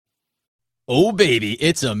Oh, baby,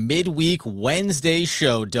 it's a midweek Wednesday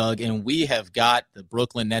show, Doug, and we have got the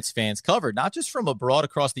Brooklyn Nets fans covered, not just from abroad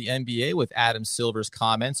across the NBA with Adam Silver's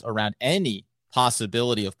comments around any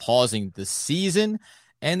possibility of pausing the season,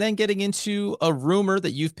 and then getting into a rumor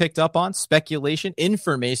that you've picked up on, speculation,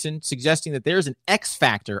 information, suggesting that there's an X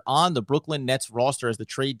factor on the Brooklyn Nets roster as the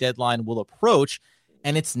trade deadline will approach,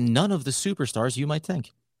 and it's none of the superstars you might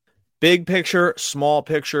think. Big picture, small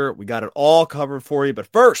picture, we got it all covered for you, but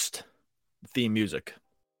first, theme music.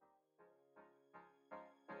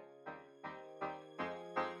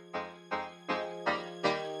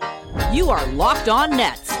 You are Locked On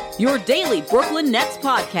Nets, your daily Brooklyn Nets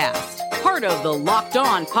podcast. Part of the Locked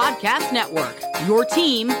On Podcast Network, your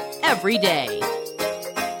team every day.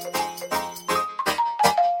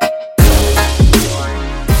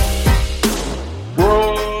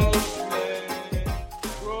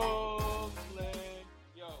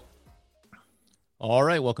 All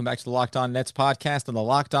right, welcome back to the Locked On Nets podcast on the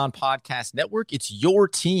Locked On Podcast Network. It's your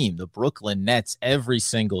team, the Brooklyn Nets, every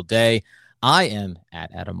single day. I am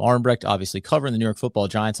at Adam Armbrecht, obviously covering the New York Football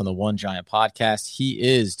Giants on the One Giant podcast. He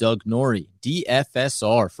is Doug Norrie,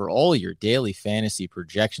 DFSR, for all your daily fantasy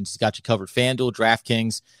projections. He's got you covered FanDuel,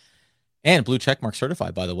 DraftKings, and Blue Checkmark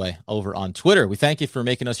certified, by the way, over on Twitter. We thank you for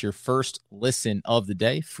making us your first listen of the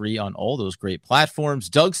day, free on all those great platforms.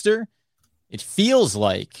 Dougster, it feels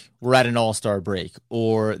like we're at an all-star break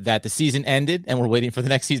or that the season ended and we're waiting for the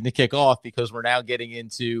next season to kick off because we're now getting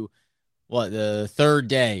into, the third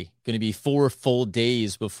day, going to be 4 full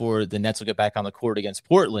days before the Nets will get back on the court against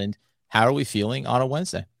Portland. How are we feeling on a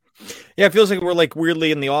Wednesday? Yeah, it feels like we're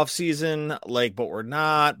weirdly in the off season, but we're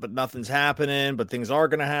not, but nothing's happening, but things are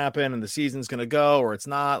going to happen and the season's going to go, or it's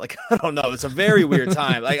not. I don't know. It's a very weird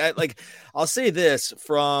time. I'll say this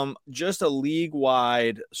from just a league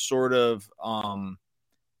wide sort of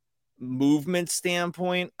movement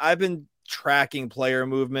standpoint. I've been tracking player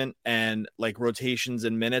movement and rotations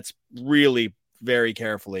and minutes really very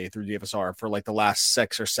carefully through DFSR for the last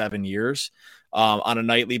 6 or 7 years on a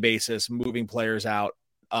nightly basis, moving players out.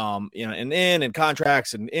 And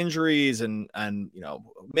contracts and injuries and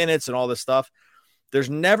minutes and all this stuff. There's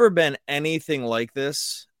never been anything like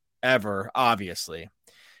this ever, obviously.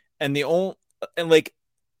 And it's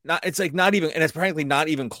frankly not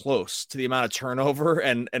even close to the amount of turnover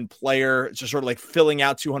and player just sort of filling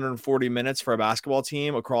out 240 minutes for a basketball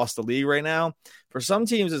team across the league right now. For some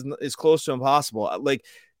teams is close to impossible.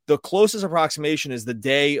 The closest approximation is the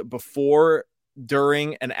day before,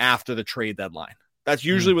 during, and after the trade deadline. That's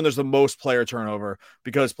usually when there's the most player turnover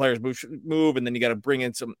because players move, and then you got to bring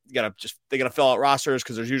in they got to fill out rosters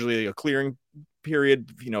because there's usually a clearing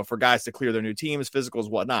period, for guys to clear their new teams, physicals,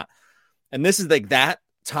 whatnot. And this is that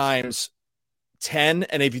times 10.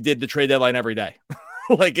 And if you did the trade deadline every day,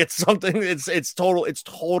 it's something, it's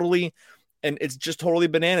totally, and it's just totally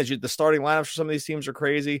bananas. The starting lineups for some of these teams are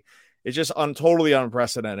crazy. It's just totally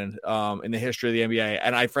unprecedented in the history of the NBA.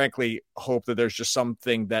 And I frankly hope that there's just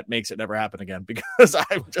something that makes it never happen again, because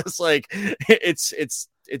I'm just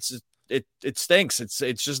it stinks.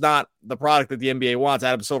 It's just not the product that the NBA wants.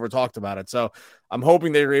 Adam Silver talked about it. So I'm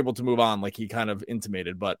hoping they're able to move on like he kind of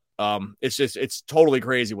intimated, but it's totally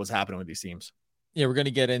crazy what's happening with these teams. Yeah, we're going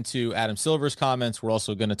to get into Adam Silver's comments. We're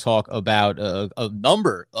also going to talk about a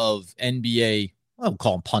number of NBA, I'll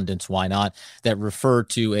call them pundits, why not, that refer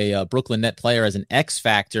to a Brooklyn Net player as an X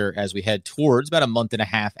factor as we head towards about a month and a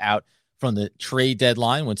half out from the trade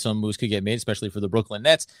deadline when some moves could get made, especially for the Brooklyn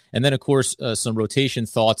Nets. And then, of course, some rotation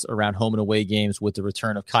thoughts around home and away games with the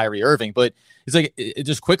return of Kyrie Irving. But it's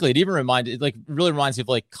just quickly, it really reminds me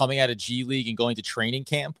of coming out of G League and going to training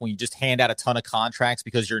camp when you just hand out a ton of contracts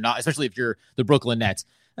because you're not, especially if you're the Brooklyn Nets.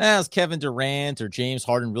 Is Kevin Durant or James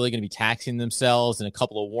Harden really going to be taxing themselves in a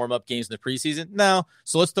couple of warm-up games in the preseason? No.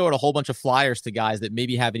 So let's throw out a whole bunch of flyers to guys that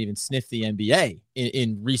maybe haven't even sniffed the NBA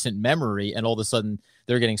in recent memory, and all of a sudden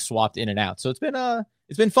they're getting swapped in and out. So it's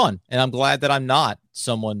been fun, and I'm glad that I'm not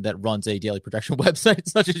someone that runs a daily projection website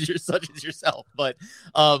such as yourself. But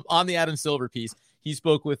on the Adam Silver piece, he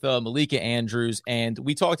spoke with Malika Andrews, and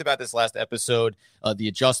we talked about this last episode, the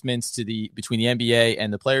adjustments between the NBA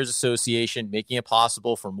and the Players Association, making it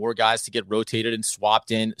possible for more guys to get rotated and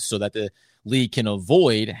swapped in so that the league can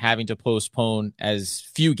avoid having to postpone as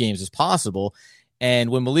few games as possible.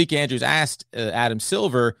 And when Malika Andrews asked Adam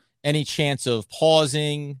Silver any chance of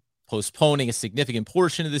postponing a significant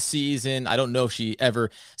portion of the season, I don't know if she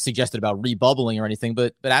ever suggested about rebubbling or anything,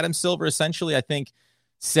 but Adam Silver essentially, I think,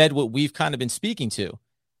 said what we've kind of been speaking to.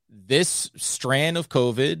 This strand of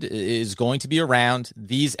COVID is going to be around.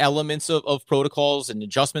 These elements of protocols and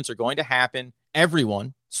adjustments are going to happen.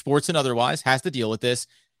 Everyone, sports and otherwise, has to deal with this.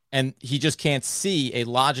 And he just can't see a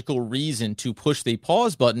logical reason to push the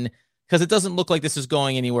pause button because it doesn't look like this is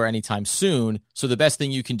going anywhere anytime soon. So the best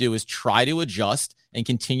thing you can do is try to adjust and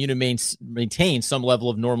continue to maintain some level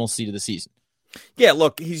of normalcy to the season. Yeah,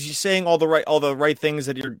 look, he's saying all the right things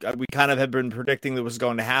that we kind of had been predicting that was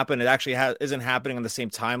going to happen. It actually isn't happening on the same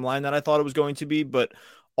timeline that I thought it was going to be, but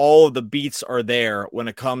all of the beats are there when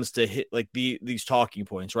it comes to hit like these talking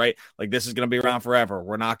points, right? Like this is going to be around forever.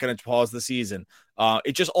 We're not going to pause the season.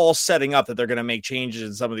 It's just all setting up that they're going to make changes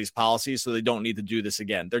in some of these policies so they don't need to do this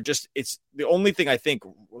again. It's the only thing I think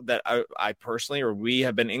that I personally, or we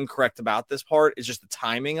have been incorrect about this part is just the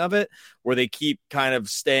timing of it, where they keep kind of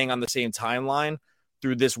staying on the same timeline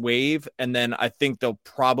through this wave. And then I think they'll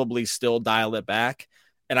probably still dial it back.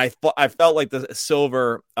 And I felt like the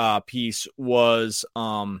Silver piece was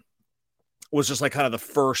just like kind of the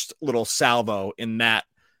first little salvo in that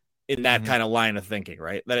kind of line of thinking,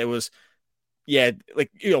 right? That it was, yeah,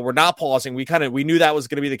 like, we're not pausing. We knew that was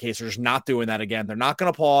going to be the case. They're just not doing that again. They're not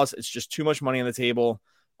going to pause. It's just too much money on the table.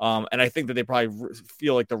 And I think that they probably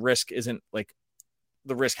feel like the risk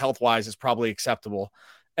health-wise is probably acceptable.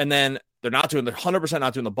 And then they're 100%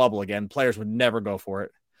 not doing the bubble again. Players would never go for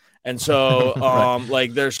it. And so,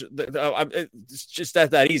 right. It's just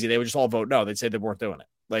that easy. They would just all vote no. They'd say they weren't doing it.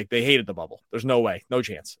 Like they hated the bubble. There's no way, no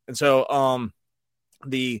chance. And so,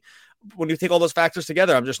 when you take all those factors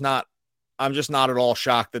together, I'm just not at all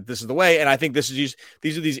shocked that this is the way. And I think these are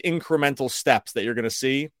these incremental steps that you're going to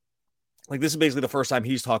see. Like this is basically the first time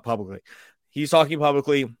he's talked publicly. He's talking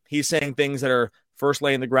publicly. He's saying things that are first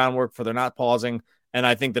laying the groundwork for they're not pausing. And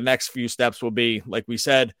I think the next few steps will be, like we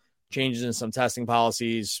said, changes in some testing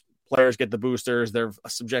policies. Players get the boosters. They're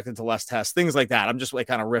subjected to less tests, things like that. I'm just like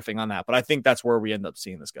kind of riffing on that, but I think that's where we end up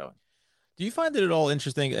seeing this going. Do you find it at all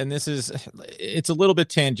interesting? And it's a little bit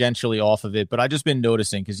tangentially off of it, but I've just been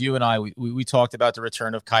noticing because you and I, we talked about the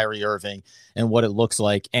return of Kyrie Irving and what it looks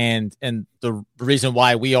like. And the reason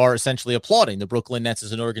why we are essentially applauding the Brooklyn Nets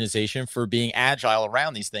as an organization for being agile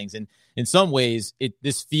around these things. And in some ways,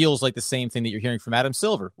 this feels like the same thing that you're hearing from Adam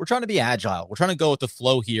Silver. We're trying to be agile. We're trying to go with the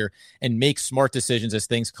flow here and make smart decisions as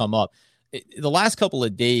things come up. The last couple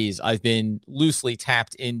of days, I've been loosely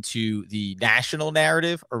tapped into the national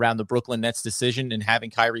narrative around the Brooklyn Nets decision and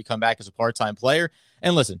having Kyrie come back as a part-time player.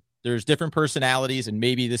 And listen, there's different personalities, and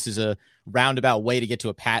maybe this is a roundabout way to get to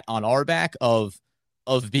a pat on our back of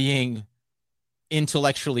being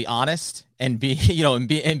intellectually honest and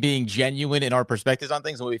being genuine in our perspectives on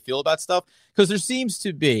things and what we feel about stuff. Because there seems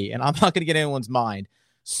to be, and I'm not going to get anyone's mind,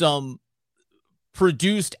 some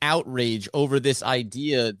produced outrage over this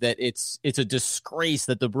idea that it's a disgrace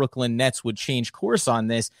that the Brooklyn Nets would change course on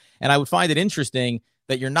this. And I would find it interesting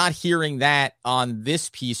that you're not hearing that on this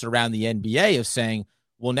piece around the NBA of saying,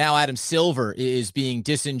 well, now Adam Silver is being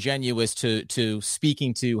disingenuous to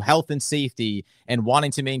speaking to health and safety and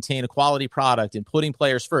wanting to maintain a quality product and putting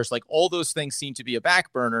players first. Like all those things seem to be a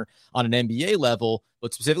back burner on an NBA level,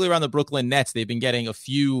 but specifically around the Brooklyn Nets, they've been getting a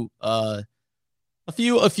few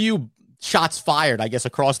shots fired, I guess,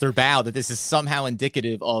 across their bow that this is somehow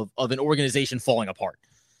indicative of an organization falling apart.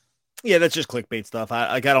 Yeah, that's just clickbait stuff.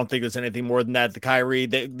 I don't think there's anything more than that. The Kyrie,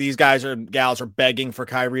 these guys or gals are begging for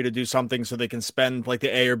Kyrie to do something so they can spend like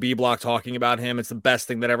the A or B block talking about him. It's the best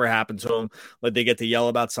thing that ever happened to him. Like they get to yell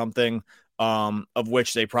about something of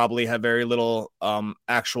which they probably have very little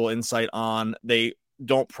actual insight on. They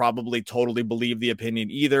don't probably totally believe the opinion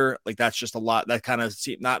either. Like that's just a lot. That kind of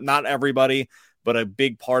not everybody, but a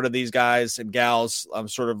big part of these guys and gals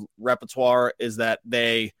sort of repertoire is that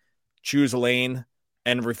they choose a lane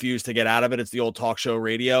and refuse to get out of it. It's the old talk show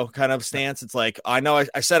radio kind of stance. It's like, I know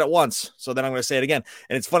I said it once, so then I'm going to say it again.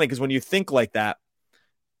 And it's funny because when you think like that,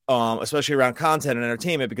 especially around content and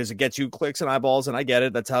entertainment, because it gets you clicks and eyeballs, and I get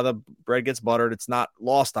it. That's how the bread gets buttered. It's not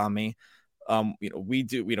lost on me.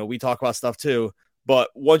 We talk about stuff too, but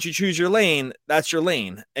once you choose your lane, that's your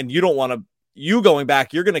lane. And you don't want to, you going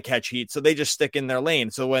back, you're going to catch heat. So they just stick in their lane.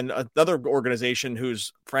 So when another organization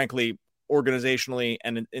who's frankly organizationally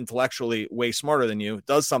and intellectually way smarter than you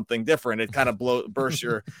does something different, it kind of bursts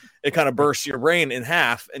your brain in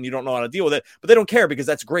half and you don't know how to deal with it, but they don't care because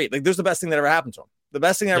that's great. Like there's the best thing that ever happened to them. The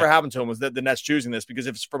best thing that ever happened to him was that the Nets choosing this, because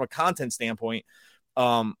if it's from a content standpoint,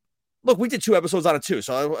 look, we did 2 episodes on it too.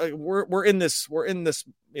 So we're in this,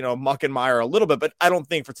 muck and mire a little bit, but I don't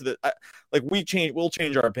think we'll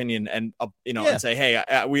change our opinion and say, hey,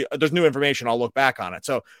 there's new information. I'll look back on it.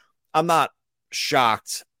 So I'm not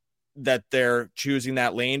shocked that they're choosing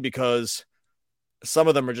that lane, because some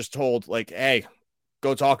of them are just told like, hey,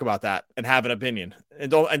 go talk about that and have an opinion, and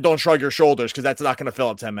don't shrug your shoulders, because that's not going to fill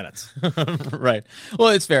up 10 minutes. Right. Well,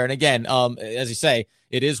 it's fair. And again, as you say,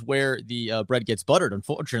 it is where the bread gets buttered.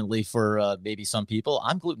 Unfortunately for maybe some people,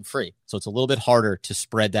 I'm gluten-free. So it's a little bit harder to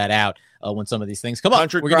spread that out when some of these things come up.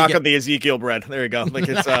 Country crock of the Ezekiel bread. There you go. Like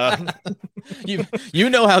it's you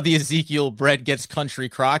know how the Ezekiel bread gets country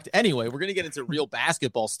crocked. Anyway, we're going to get into real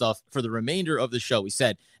basketball stuff for the remainder of the show. We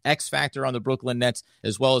said X factor on the Brooklyn Nets,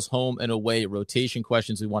 as well as home and away rotation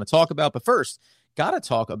questions we want to talk about. But first, got to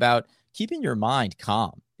talk about keeping your mind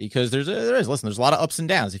calm, because there's a lot of ups and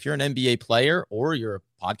downs. If you're an NBA player or you're a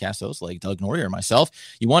podcast host like Doug Norrie or myself,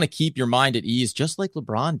 you want to keep your mind at ease, just like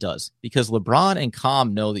LeBron does, because LeBron and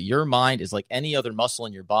Calm know that your mind is like any other muscle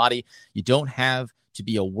in your body. You don't have to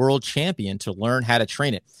be a world champion to learn how to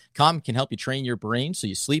train it. Calm can help you train your brain so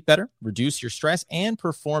you sleep better, reduce your stress, and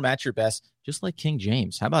perform at your best, just like King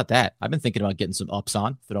James. How about that? I've been thinking about getting some ups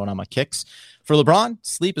on, throwing on my kicks. For LeBron,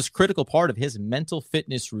 sleep is a critical part of his mental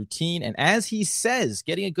fitness routine. And as he says,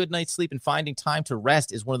 getting a good night's sleep and finding time to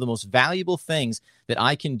rest is one of the most valuable things that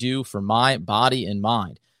I can do for my body and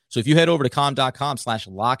mind. So if you head over to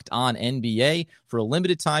calm.com/lockedonnba, for a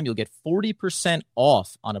limited time, you'll get 40%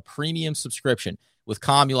 off on a premium subscription. With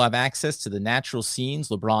Calm, you'll have access to the natural scenes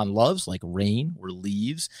LeBron loves, like rain or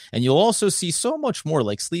leaves. And you'll also see so much more,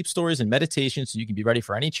 like sleep stories and meditation, so you can be ready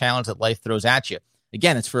for any challenge that life throws at you.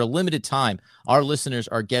 Again, it's for a limited time. Our listeners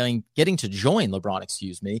are getting to join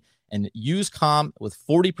LeBron, and use Calm with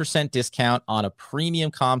 40% discount on a premium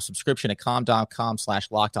Calm subscription at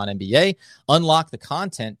calm.com/lockedonnba. Unlock the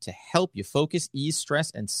content to help you focus, ease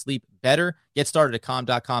stress, and sleep better. Get started at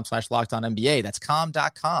calm.com/lockedonnba. That's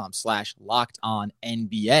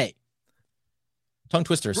calm.com/lockedonnba. Tongue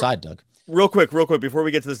twister aside, Doug. Real quick, before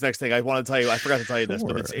we get to this next thing, I want to tell you, I forgot to tell you this,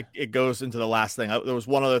 but it goes into the last thing. There was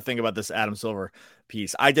one other thing about this Adam Silver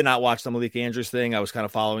piece. I did not watch the Malik Andrews thing. I was kind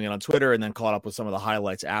of following it on Twitter and then caught up with some of the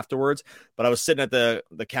highlights afterwards. But I was sitting at the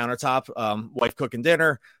countertop, wife cooking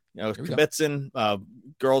dinner, kibitzing,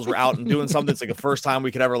 girls were out and doing something. It's like the first time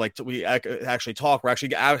we could ever we actually talk. We're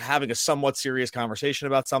actually having a somewhat serious conversation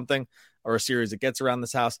about something, or a series that gets around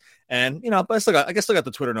this house. And, but I still got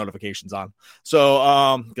the Twitter notifications on.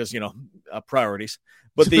 So, because, priorities,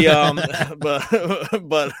 but the,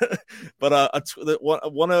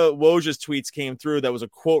 one of Woj's tweets came through that was a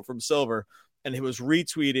quote from Silver, and he was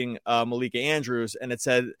retweeting Malika Andrews, and it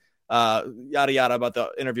said, yada yada about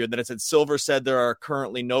the interview. And then it said, Silver said there are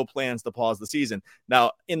currently no plans to pause the season.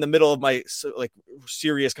 Now, in the middle of my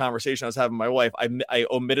serious conversation I was having with my wife, I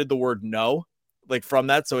omitted the word no, from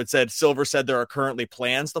that. So it said, Silver said there are currently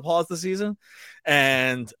plans to pause the season.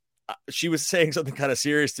 And she was saying something kind of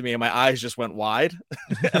serious to me, and my eyes just went wide.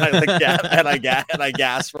 And I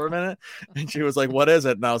gasped for a minute. And she was like, what is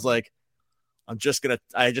it? And I was like, I just had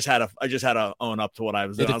to own up to what I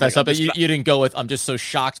was doing. You didn't go with, I'm just so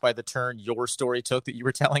shocked by the turn your story took that you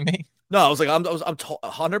were telling me. No, I was like, I'm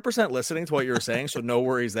 100% listening to what you were saying, so no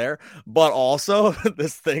worries there. But also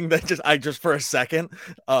this thing that I just for a second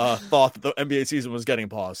thought that the NBA season was getting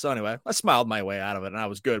paused. So anyway, I smiled my way out of it, and I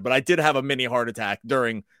was good. But I did have a mini heart attack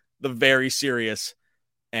during the very serious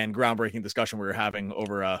and groundbreaking discussion we were having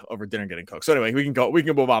over dinner getting cooked. So anyway, we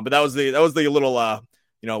can move on. But that was the little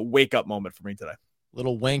wake up moment for me today.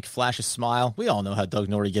 Little wink, flash a smile. We all know how Doug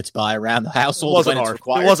Norrie gets by around the household. It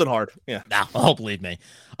wasn't hard. Yeah. No, don't believe me.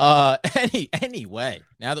 Anyway,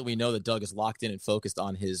 now that we know that Doug is locked in and focused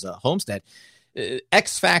on his homestead,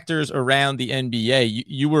 X factors around the NBA,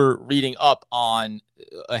 you were reading up on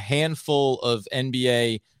a handful of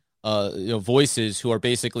NBA voices who are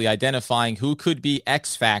basically identifying who could be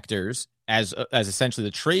X factors as essentially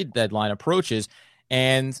the trade deadline approaches.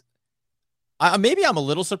 And maybe I'm a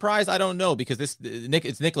little surprised. I don't know, because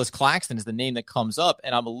it's Nicholas Claxton is the name that comes up.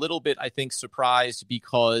 And I'm a little bit, I think, surprised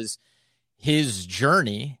because his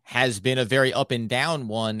journey has been a very up and down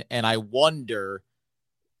one. And I wonder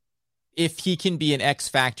if he can be an X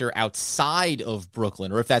factor outside of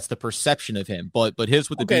Brooklyn, or if that's the perception of him. But here's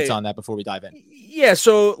what the beats on that before we dive in. Yeah.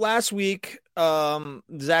 So last week,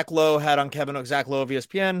 Zach Lowe had on Zach Lowe of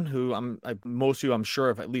ESPN, who most of you I'm sure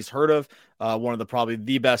have at least heard of, one of the probably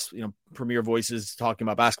the best premier voices talking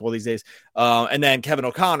about basketball these days. And then Kevin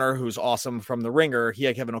O'Connor, who's awesome from The Ringer. He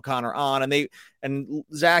had Kevin O'Connor on, and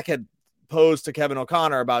Zach had posed to Kevin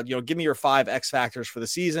O'Connor about, give me your 5 X factors for the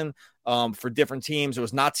season for different teams. It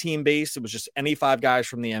was not team based. It was just any 5 guys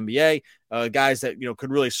from the NBA, guys that, could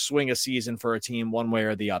really swing a season for a team one way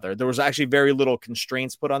or the other. There was actually very little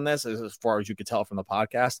constraints put on this as far as you could tell from the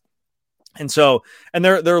podcast. And so, and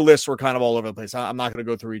their lists were kind of all over the place. I'm not going to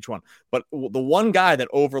go through each one, but the one guy that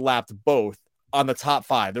overlapped both on the top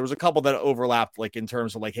 5, there was a couple that overlapped, in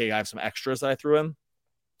terms of hey, I have some extras that I threw in,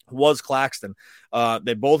 was Claxton.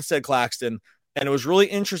 They both said Claxton. And it was really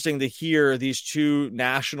interesting to hear these two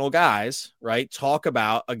national guys, right, talk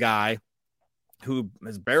about a guy who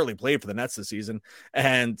has barely played for the Nets this season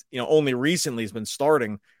and, only recently has been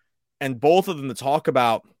starting. And both of them to talk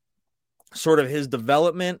about sort of his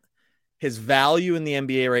development, his value in the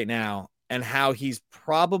NBA right now, and how he's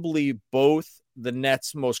probably both the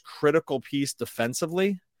Nets' most critical piece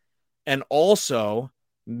defensively and also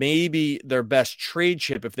maybe their best trade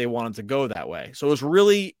chip if they wanted to go that way. So it was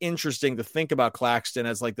really interesting to think about Claxton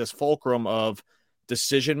as like this fulcrum of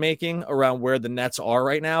decision-making around where the Nets are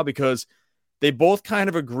right now, because they both kind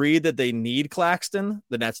of agreed that they need Claxton,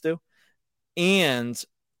 the Nets do, and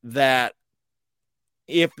that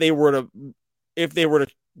if they were to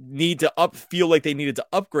need to feel like they needed to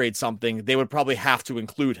upgrade something, they would probably have to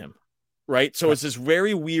include him. Right. So it's this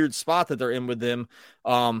very weird spot that they're in with him.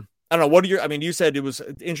 I don't know. You said it was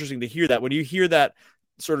interesting to hear that. When you hear that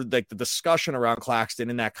sort of like the discussion around Claxton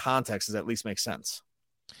in that context, does that at least make sense?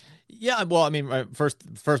 Yeah, well, I mean, first,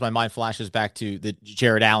 my mind flashes back to the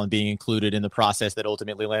Jared Allen being included in the process that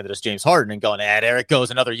ultimately landed us James Harden, and going, there it goes,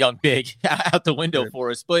 another young big out the window for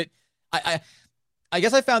us. But I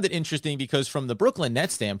guess I found it interesting because from the Brooklyn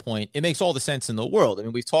Nets standpoint, it makes all the sense in the world. I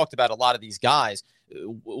mean, we've talked about a lot of these guys.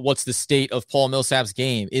 What's the state of Paul Millsap's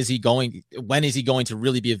game? When is he going to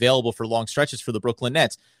really be available for long stretches for the Brooklyn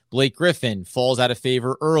Nets? Blake Griffin falls out of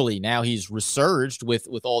favor early. Now he's resurged with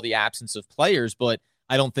all the absence of players, but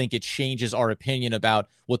I don't think it changes our opinion about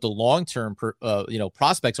what the long-term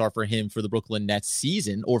prospects are for him for the Brooklyn Nets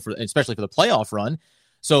season, or especially for the playoff run.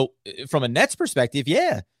 So from a Nets perspective,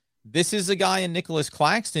 yeah, this is a guy in Nicholas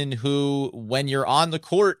Claxton who, when you're on the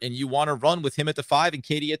court and you want to run with him at the 5 and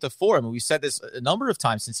KD at the 4, I mean, we've said this a number of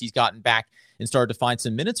times since he's gotten back and started to find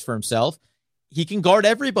some minutes for himself. He can guard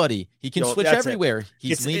everybody. He can switch everywhere.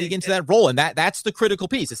 He's leaning into that role, and that's the critical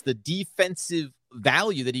piece. It's the defensive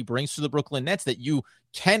value that he brings to the Brooklyn Nets that you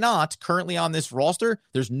cannot currently on this roster.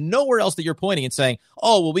 There's nowhere else that you're pointing and saying,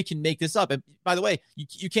 oh, well, we can make this up. And by the way,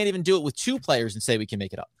 you can't even do it with 2 players and say we can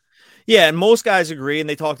make it up. Yeah, and most guys agree, and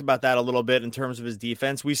they talked about that a little bit in terms of his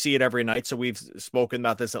defense. We see it every night, so we've spoken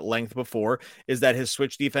about this at length before, is that his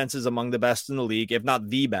switch defense is among the best in the league, if not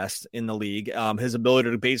the best in the league. His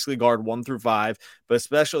ability to basically guard 1 through 5, but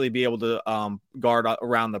especially be able to guard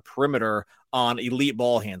around the perimeter on elite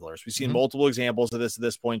ball handlers. We've seen multiple examples of this at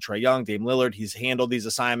this point. Trae Young, Dame Lillard, he's handled these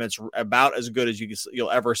assignments about as good as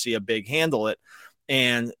you'll ever see a big handle it.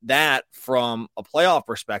 And that, from a playoff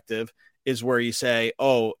perspective, is where you say,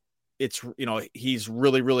 oh, it's, he's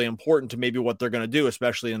really, really important to maybe what they're going to do,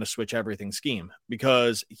 especially in a switch everything scheme,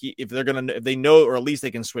 because if they know, or at least they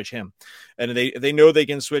can switch him, and if they know they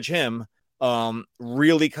can switch him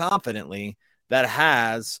really confidently, that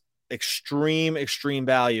has extreme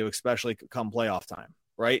value, especially come playoff time.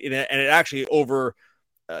 Right. And it actually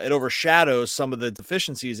overshadows some of the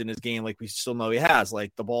deficiencies in his game. Like we still know he has,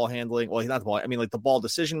 like the ball handling. Well, he's not the ball. I mean, like the ball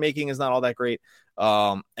decision-making is not all that great.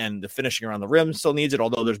 And the finishing around the rim still needs it.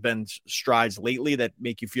 Although there's been strides lately that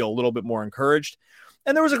make you feel a little bit more encouraged.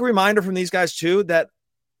 And there was a reminder from these guys too, that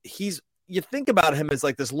you think about him as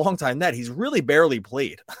like this longtime net. He's really barely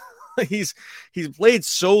played. He's played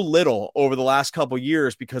so little over the last couple of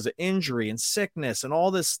years because of injury and sickness and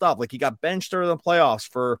all this stuff. Like he got benched during the playoffs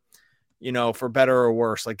for better or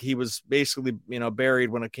worse. Like he was basically, buried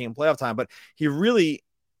when it came playoff time, but he really,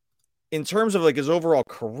 in terms of like his overall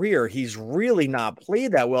career, he's really not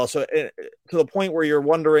played that well. So to the point where you're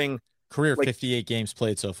wondering, career 58 games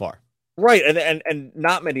played so far. Right. And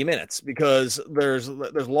not many minutes, because there's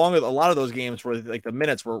longer, a lot of those games where like the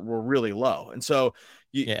minutes were really low. And so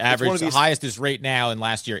average, the highest is right now in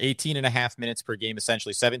last year, 18.5 minutes per game,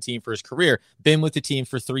 essentially 17 for his career. Been with the team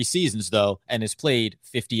for 3 seasons though, and has played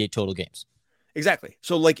 58 total games. Exactly.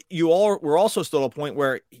 So like we're also still at a point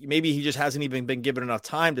where maybe he just hasn't even been given enough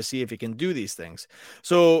time to see if he can do these things.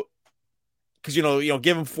 So, because,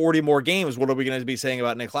 give him 40 more games, what are we going to be saying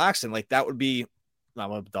about Nick Claxton? Like that would be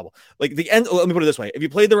not double. Like the end. Let me put it this way: if he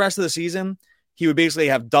played the rest of the season, he would basically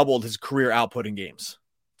have doubled his career output in games.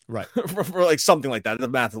 Right. for like something like that. The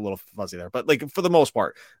math is a little fuzzy there, but like for the most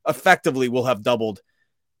part, effectively we'll have doubled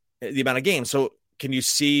the amount of games. So can you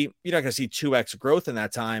see? You're not going to see 2x growth in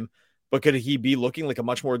that time, but could he be looking like a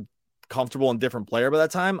much more comfortable and different player by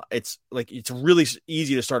that time? It's really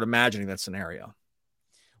easy to start imagining that scenario.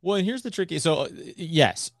 Well, and here's the tricky. So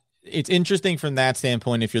yes, it's interesting from that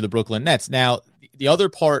standpoint if you're the Brooklyn Nets. Now, the other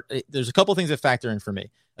part, there's a couple things that factor in for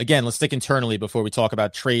me. Again, let's stick internally before we talk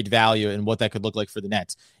about trade value and what that could look like for the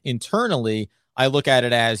Nets. Internally, I look at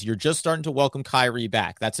it as you're just starting to welcome Kyrie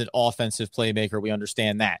back. That's an offensive playmaker. We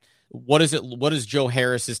understand that. What does Joe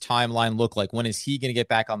Harris's timeline look like? When is he going to get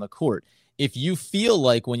back on the court? if you feel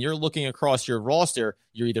like when you're looking across your roster,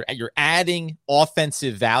 you're adding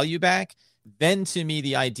offensive value back, then to me,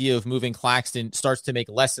 the idea of moving Claxton starts to make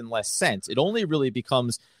less and less sense. It only really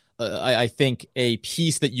becomes, I think, a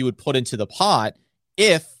piece that you would put into the pot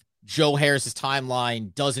if Joe Harris's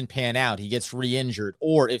timeline doesn't pan out, he gets re-injured,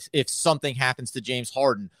 or if something happens to James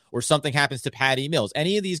Harden or something happens to Patty Mills,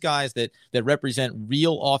 any of these guys that represent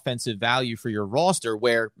real offensive value for your roster,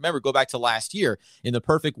 where, remember, go back to last year, in the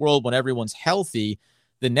perfect world when everyone's healthy,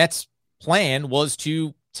 the Nets' plan was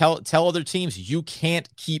to tell other teams, you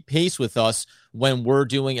can't keep pace with us when we're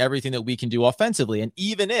doing everything that we can do offensively. And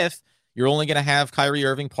even if you're only going to have Kyrie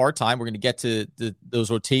Irving part-time, we're going to get to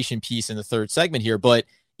those rotation piece in the third segment here, but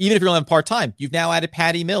even if you're only part-time, you've now added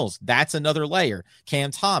Patty Mills. That's another layer. Cam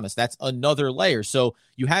Thomas, that's another layer. So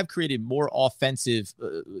you have created more offensive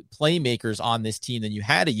playmakers on this team than you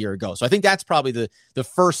had a year ago. So I think that's probably the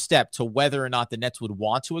first step to whether or not the Nets would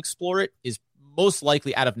want to explore it, is most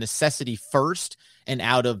likely out of necessity first and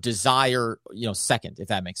out of desire, second, if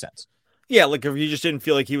that makes sense. Yeah, like if you just didn't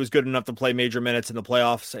feel like he was good enough to play major minutes in the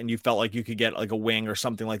playoffs and you felt like you could get like a wing or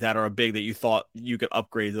something like that, or a big that you thought you could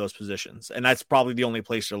upgrade those positions. And that's probably the only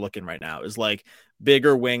place you're looking right now, is like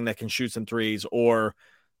bigger wing that can shoot some threes or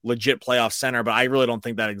legit playoff center. But I really don't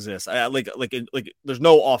think that exists. Like there's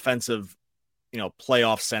no offensive,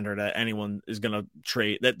 playoff center that anyone is going to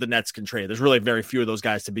trade, that the Nets can trade. There's really very few of those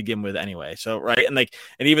guys to begin with anyway. So, right. And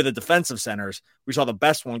even the defensive centers, we saw the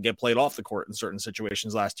best one get played off the court in certain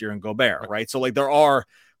situations last year in Gobert. Right. So there are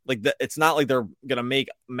it's not like they're going to make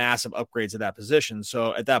massive upgrades at that position.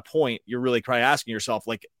 So at that point, you're really probably asking yourself,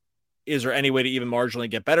 is there any way to even marginally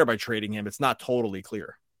get better by trading him? It's not totally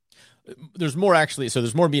clear. There's more actually. So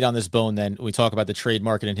there's more meat on this bone than we talk about the trade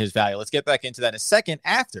market and his value. Let's get back into that in a second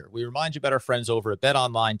after we remind you about our friends over at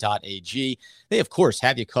betonline.ag. They, of course,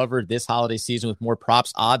 have you covered this holiday season with more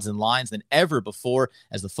props, odds, and lines than ever before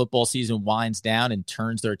as the football season winds down and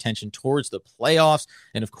turns their attention towards the playoffs.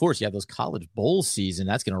 And, of course, you have those college bowl season.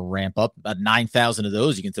 That's going to ramp up. About 9,000 of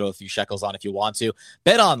those you can throw a few shekels on if you want to.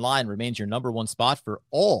 BetOnline remains your number one spot for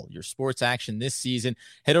all your sports action this season.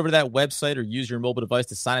 Head over to that website or use your mobile device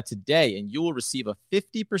to sign up today, and you will receive a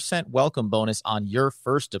 50% welcome bonus on your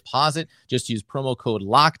first deposit. Just use promo code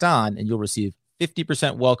Locked On, and you'll receive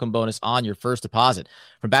 50% welcome bonus on your first deposit.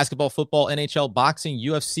 From basketball, football, NHL, boxing,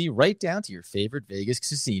 UFC, right down to your favorite Vegas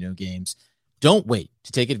casino games. Don't wait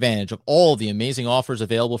to take advantage of all the amazing offers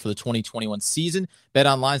available for the 2021 season.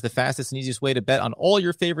 BetOnline is the fastest and easiest way to bet on all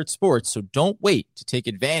your favorite sports, so don't wait to take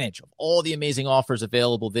advantage of all the amazing offers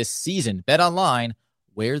available this season. BetOnline,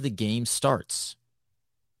 where the game starts.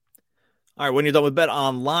 All right, when you're done with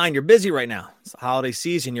BetOnline, you're busy right now. It's the holiday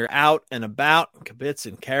season. You're out and about, Kibitz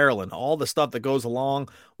and Carol, and all the stuff that goes along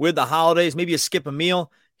with the holidays. Maybe you skip a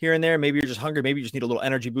meal here and there. Maybe you're just hungry. Maybe you just need a little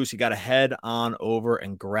energy boost. You got to head on over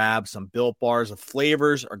and grab some Built Bars. The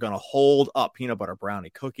flavors are going to hold up. Peanut butter brownie,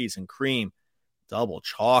 cookies and cream, double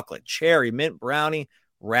chocolate, cherry, mint brownie,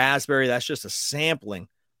 raspberry. That's just a sampling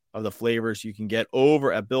of the flavors you can get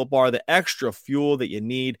over at Built Bar, the extra fuel that you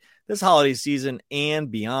need this holiday season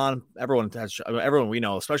and beyond. Everyone we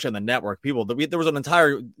know, especially on the network, there was an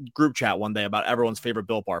entire group chat one day about everyone's favorite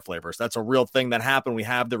Built Bar flavors. That's a real thing that happened. We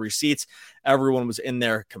have the receipts. Everyone was in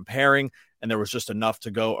there comparing, and there was just enough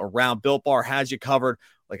to go around. Built Bar has you covered.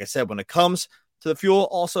 Like I said, when it comes to the fuel,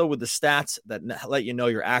 also with the stats that let you know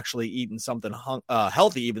you're actually eating something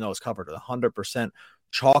healthy, even though it's covered with 100%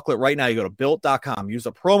 chocolate. Right now, you go to built.com, use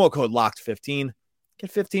the promo code LOCKED15,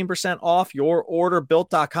 get 15% off your order.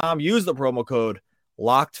 Built.com, use the promo code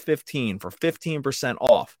LOCKED15 for 15%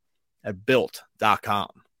 off at built.com.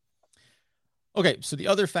 Okay, so the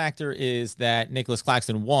other factor is that Nicholas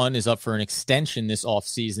Claxton, one, is up for an extension this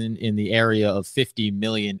offseason in the area of $50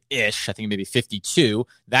 million-ish, I think maybe 52.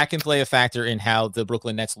 That can play a factor in how the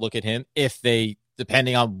Brooklyn Nets look at him if they,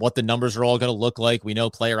 depending on what the numbers are all going to look like. We know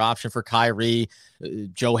player option for Kyrie,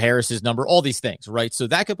 Joe Harris's number, all these things, right? So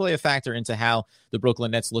that could play a factor into how the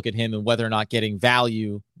Brooklyn Nets look at him and whether or not getting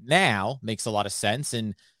value now makes a lot of sense.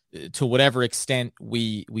 And to whatever extent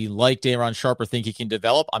we like Day'Ron Sharpe or think he can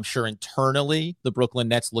develop, I'm sure internally the Brooklyn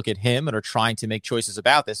Nets look at him and are trying to make choices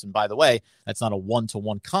about this. And by the way, that's not a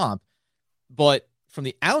one-to-one comp. But from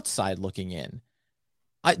the outside looking in,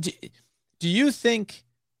 do you think,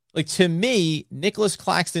 like, to me, Nicholas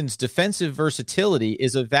Claxton's defensive versatility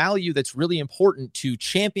is a value that's really important to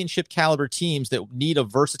championship caliber teams that need a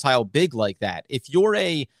versatile big like that? If you're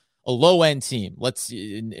a low-end team, let's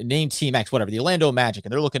name Team X, whatever, the Orlando Magic,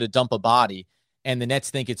 and they're looking to dump a body, and the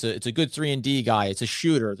Nets think it's a good 3-and-D guy, it's a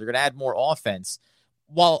shooter, they're going to add more offense.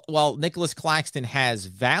 While Nicholas Claxton has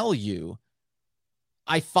value,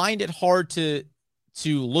 I find it hard to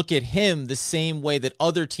to look at him the same way that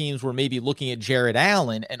other teams were maybe looking at Jared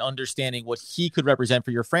Allen and understanding what he could represent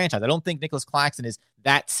for your franchise. I don't think Nicholas Claxton is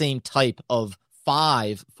that same type of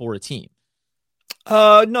 5 for a team.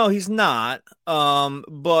 No, he's not.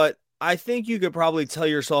 But I think you could probably tell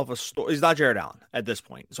yourself a story. He's not Jared Allen at this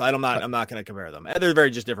point, so I'm not going to compare them. They're very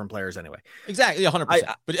just different players anyway. Exactly,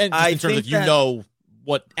 100%. But in terms of know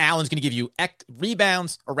what Allen's going to give you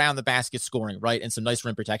rebounds around the basket, scoring, right, and some nice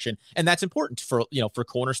rim protection, and that's important for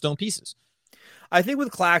cornerstone pieces. I think with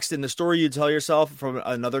Claxton, the story you tell yourself from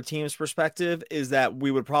another team's perspective is that we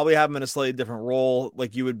would probably have him in a slightly different role.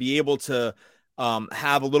 Like you would be able to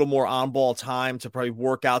have a little more on-ball time to probably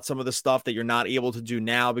work out some of the stuff that you're not able to do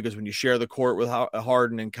now, because when you share the court with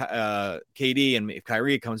Harden and KD, and if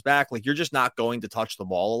Kyrie comes back, like you're just not going to touch the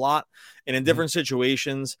ball a lot. And in different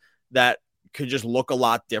situations that could just look a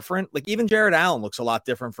lot different. Like even Jared Allen looks a lot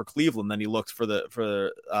different for Cleveland than he looked for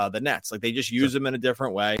the Nets. Like they just use him in a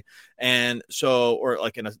different way. And so, or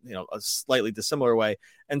like in a slightly dissimilar way.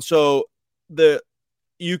 And so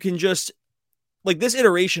you can just, like this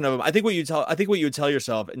iteration of him, I think what you would tell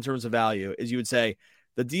yourself in terms of value is you would say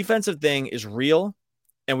the defensive thing is real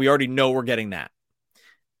and we already know we're getting that.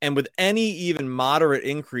 And with any even moderate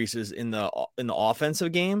increases in the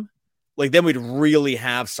offensive game, like then we'd really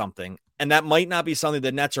have something. And that might not be something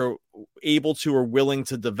the Nets are able to or willing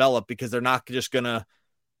to develop, because they're not just going to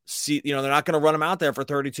they're not going to run him out there for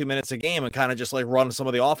 32 minutes a game and kind of just like run some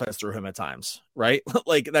of the offense through him at times. Right.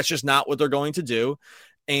 Like that's just not what they're going to do.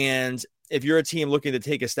 And if you're a team looking to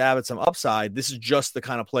take a stab at some upside, this is just the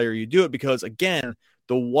kind of player you do it, because again,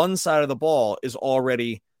 the one side of the ball is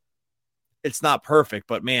already, it's not perfect,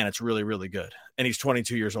 but man, it's really, really good. And he's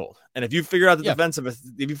 22 years old. And if you figure out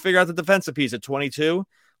the defensive piece at 22,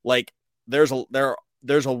 like there's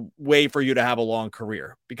a way for you to have a long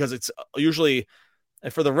career, because it's usually,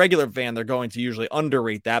 for the regular fan, they're going to usually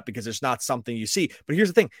underrate that because it's not something you see. But here's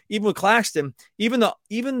the thing, even with Claxton, even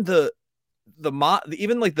the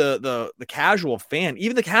casual fan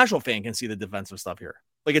can see the defensive stuff here.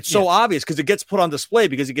 Like it's so obvious because it gets put on display,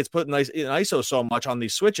 because it gets put in ISO so much on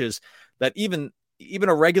these switches that even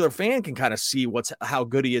a regular fan can kind of see how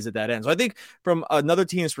good he is at that end. So I think from another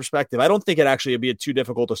team's perspective, I don't think it actually would be too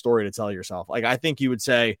difficult a story to tell yourself. Like I think you would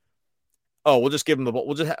say, oh, we'll just give him the ball.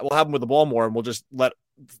 We'll have him with the ball more, and we'll just let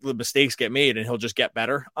the mistakes get made, and he'll just get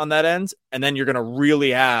better on that end. And then you're going to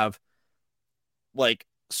really have like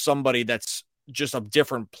somebody that's just a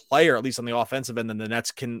different player, at least on the offensive end, than the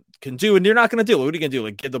Nets can do. And you're not going to do. What are you going to do?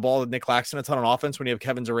 Like give the ball to Nick Claxton a ton on offense when you have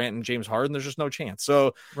Kevin Durant and James Harden? There's just no chance.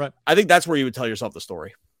 So right. I think that's where you would tell yourself the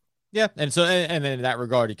story. Yeah. And so, and then in that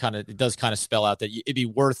regard, it does kind of spell out that it'd be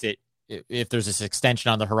worth it if there's this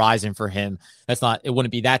extension on the horizon for him. It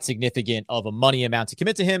wouldn't be that significant of a money amount to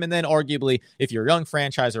commit to him. And then arguably, if you're a young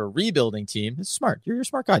franchise or a rebuilding team, it's smart. You're a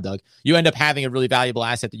smart guy, Doug. You end up having a really valuable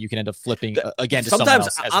asset that you can end up flipping again to someone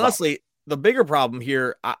else. Sometimes, honestly, the bigger problem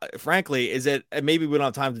here, frankly, is that, and maybe we don't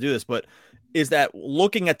have time to do this, but is that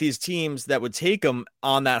looking at these teams that would take them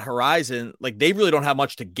on that horizon, like they really don't have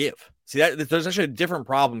much to give. See, there's actually a different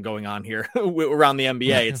problem going on here around the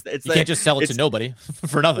NBA. It's you can't just sell it to nobody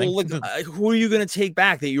for nothing. Well, look, who are you going to take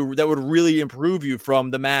back that would really improve you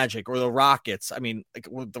from the Magic or the Rockets? I mean, like,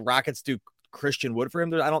 would the Rockets do Christian Wood for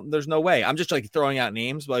him? There's no way. I'm just like throwing out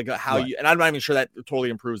names, but like and I'm not even sure that totally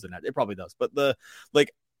improves the net. It probably does, but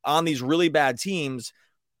on these really bad teams.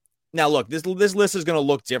 Now, look, this list is going to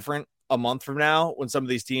look different a month from now when some of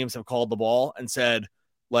these teams have called the ball and said,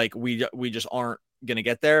 like, we just aren't going to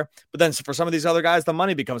get there. But then for some of these other guys, the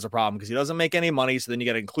money becomes a problem because he doesn't make any money. So then you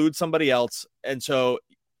got to include somebody else. And so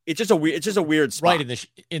it's just a weird spot. Right.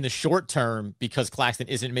 In the short term, because Claxton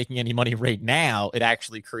isn't making any money right now, it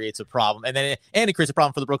actually creates a problem. And then it creates a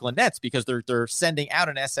problem for the Brooklyn Nets because they're sending out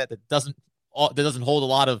an asset that doesn't hold a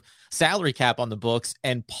lot of salary cap on the books,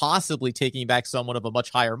 and possibly taking back somewhat of a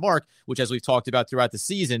much higher mark, which, as we've talked about throughout the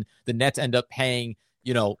season, the Nets end up paying,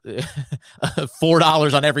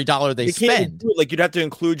 $4 on every dollar they spend. Like you'd have to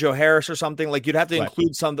include Joe Harris or something. Like you'd have to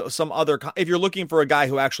include some other, if you're looking for a guy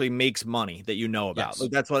who actually makes money that you know about. Yes. Like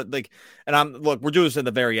that's what, like, and we're doing this at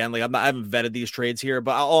the very end. Like I haven't vetted these trades here,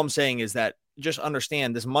 but all I'm saying is that just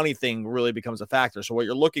understand this money thing really becomes a factor. So what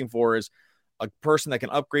you're looking for is a person that can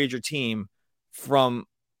upgrade your team from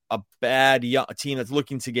a bad team that's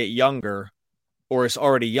looking to get younger or is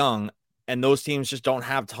already young. And those teams just don't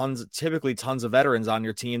have typically tons of veterans on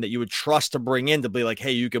your team that you would trust to bring in to be like,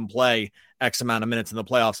 hey, you can play X amount of minutes in the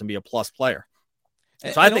playoffs and be a plus player.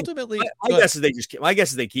 So I think ultimately, my guess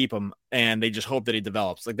is they keep him and they just hope that he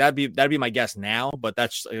develops. Like that'd be my guess now, but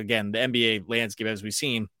that's, again, the NBA landscape, as we've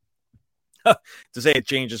seen, To say it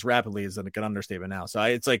changes rapidly is like an understatement now. So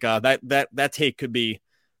it's like that take could be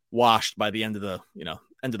washed by the end of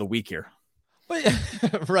the week here.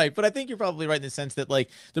 But, right. But I think you're probably right in the sense that like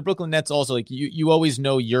the Brooklyn Nets also like you always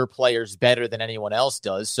know your players better than anyone else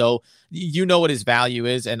does. So you know what his value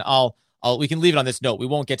is. And we can leave it on this note. We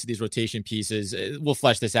won't get to these rotation pieces. We'll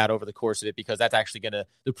flesh this out over the course of it because that's actually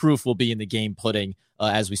the proof will be in the game pudding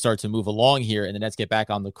as we start to move along here and the Nets get back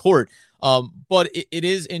on the court. But it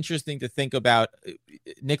is interesting to think about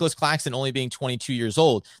Nicholas Claxton only being 22 years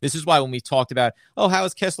old. This is why when we talked about, how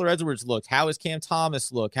has Kessler Edwards looked? How has Cam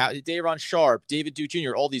Thomas look? How Day'Ron Sharpe, David Duke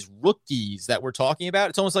Jr., all these rookies that we're talking about.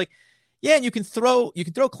 It's almost like, yeah, and you can throw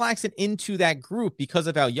Claxton into that group because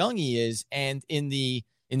of how young he is. And in the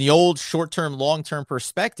old short-term, long-term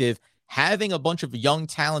perspective, having a bunch of young,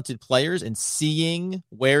 talented players and seeing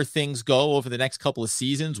where things go over the next couple of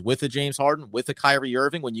seasons with a James Harden, with a Kyrie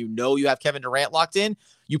Irving, when you know you have Kevin Durant locked in,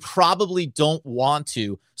 you probably don't want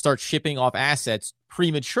to start shipping off assets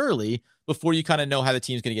prematurely before you kind of know how the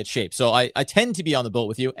team's going to get shaped. So I tend to be on the boat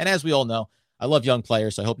with you. And as we all know, I love young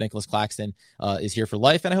players, so I hope Nicholas Claxton is here for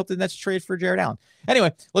life, and I hope the Nets trade for Jarrett Allen.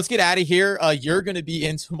 Anyway, let's get out of here. You're going to be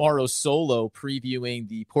in tomorrow solo previewing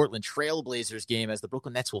the Portland Trailblazers game as the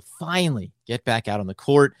Brooklyn Nets will finally get back out on the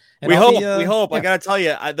court. And we hope. Yeah. I got to tell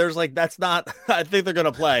you, there's like that's not. I think they're going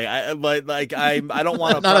to play. I don't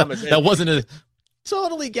want to promise. That wasn't a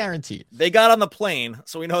totally guaranteed. They got on the plane,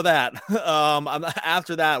 so we know that.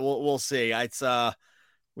 After that, we'll see. It's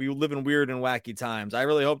we live in weird and wacky times. I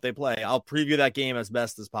really hope they play. I'll preview that game as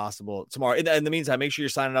best as possible tomorrow. In the meantime, make sure you're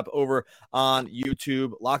signing up over on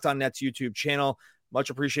YouTube, Locked On Nets YouTube channel. Much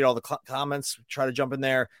appreciate all the comments. Try to jump in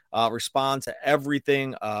there, respond to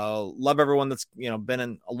everything. Love everyone that's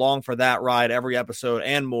been along for that ride, every episode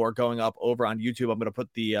and more going up over on YouTube. I'm going to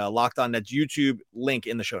put the Locked On Nets YouTube link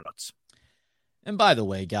in the show notes. And by the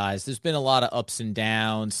way, guys, there's been a lot of ups and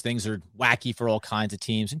downs. Things are wacky for all kinds of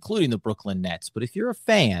teams, including the Brooklyn Nets. But if you're a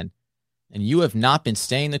fan and you have not been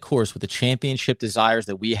staying the course with the championship desires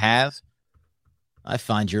that we have, I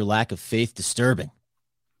find your lack of faith disturbing.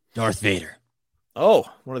 Darth Vader. Oh,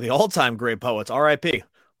 one of the all-time great poets, R.I.P.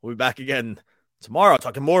 We'll be back again tomorrow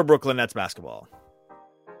talking more Brooklyn Nets basketball.